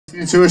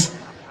To us.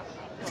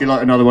 If you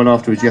like another one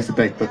afterwards, you have to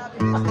beg, but I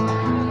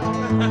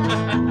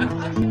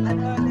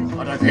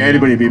don't think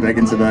anybody will be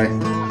begging today.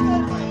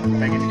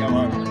 Begging to go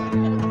home.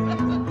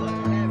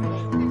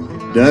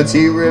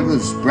 Dirty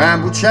rivers,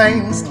 bramble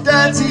chains,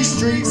 dirty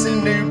streets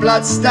and new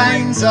blood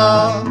stains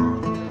are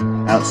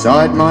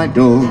outside my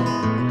door.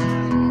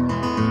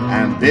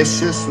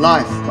 Ambitious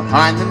life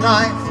behind the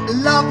knife, a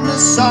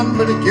loveless son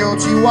but a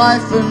guilty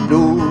wife, and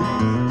all.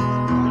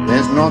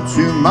 There's not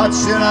too much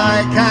that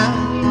I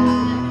can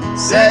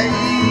say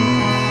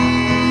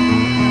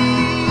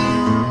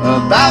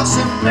about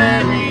St.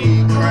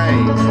 Mary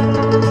Cray.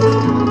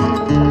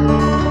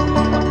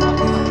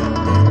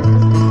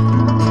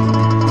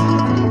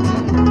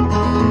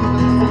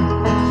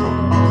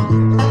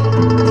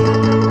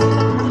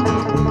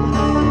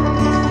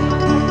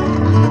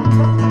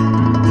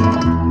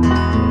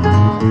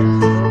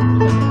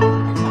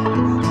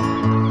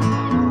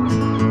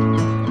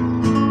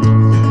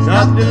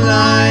 Not the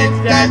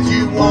life that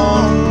you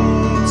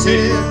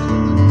wanted,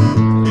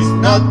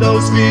 not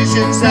those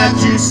visions that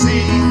you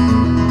see.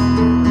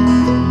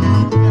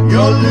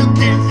 You're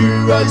looking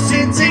through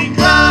rose-tinted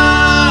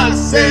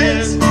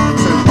glasses.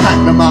 So pack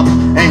them up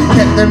and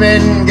get them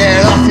in,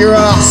 get off your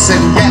ass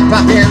and get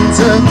back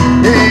into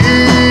it.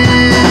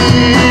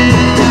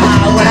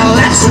 Well,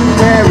 that's St.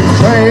 Mary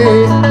Cray.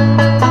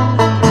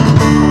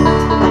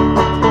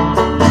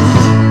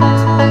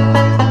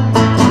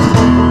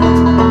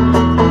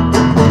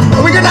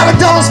 Are we gonna have a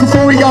dance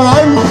before we go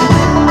home?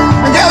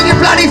 And get on your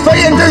bloody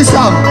feet and do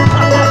some.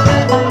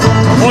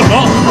 Or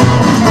not.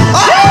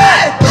 Oh,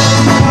 yeah!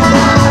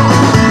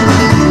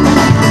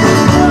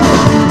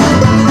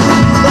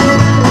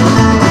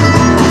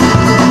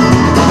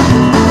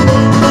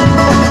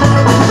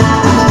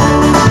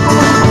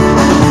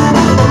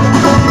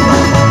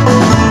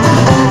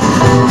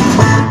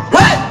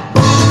 Hey!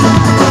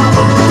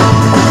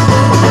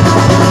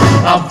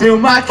 I'll fill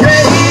my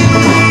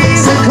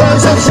case and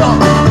close up shop.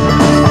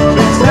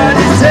 Turn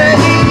his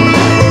days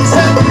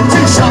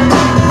into shop.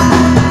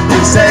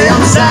 They say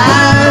I'm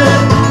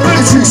sad, but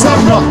the truth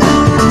I'm not.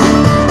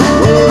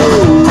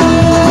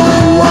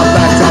 Oh, I'm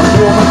backed up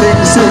all my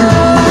things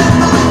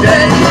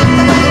today.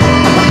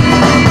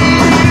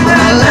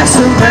 Now that's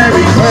St.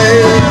 Mary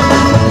Cray.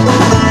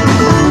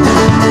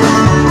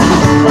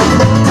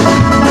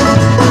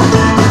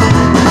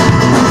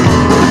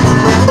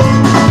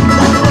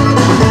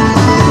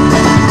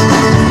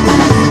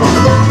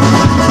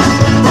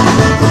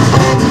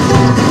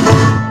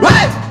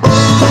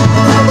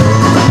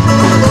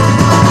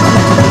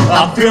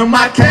 Fill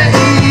my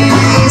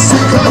case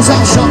and close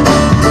up shop.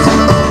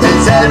 They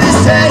tell his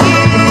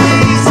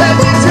days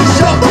into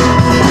shop.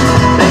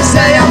 They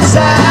say I'm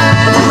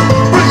sad,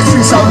 but the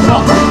truth I'm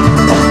not.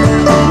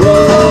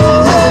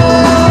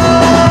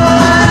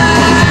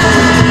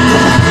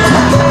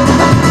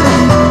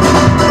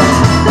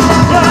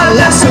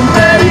 That's St.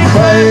 Mary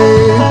Cray.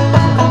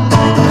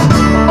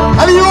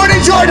 Have you all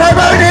enjoyed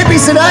Hobo and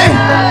Hippies today?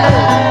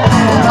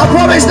 I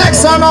promise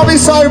next time I'll be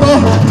sober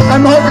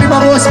and hopefully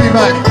my voice will be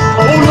back.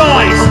 All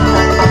lies!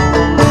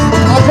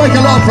 I'll make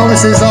a lot of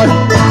promises though.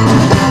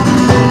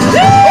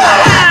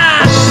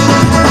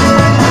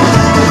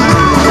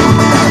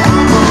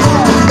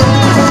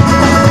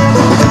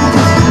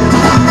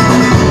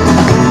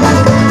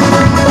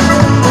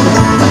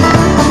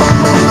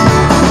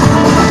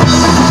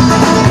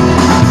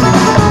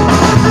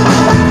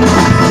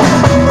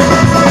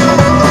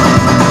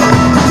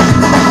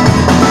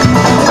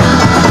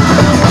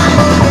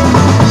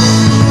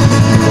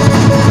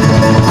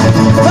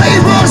 Hey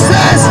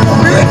Broadstairs,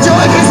 we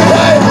enjoyed you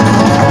today.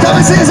 Come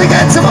and see us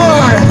again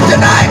tomorrow.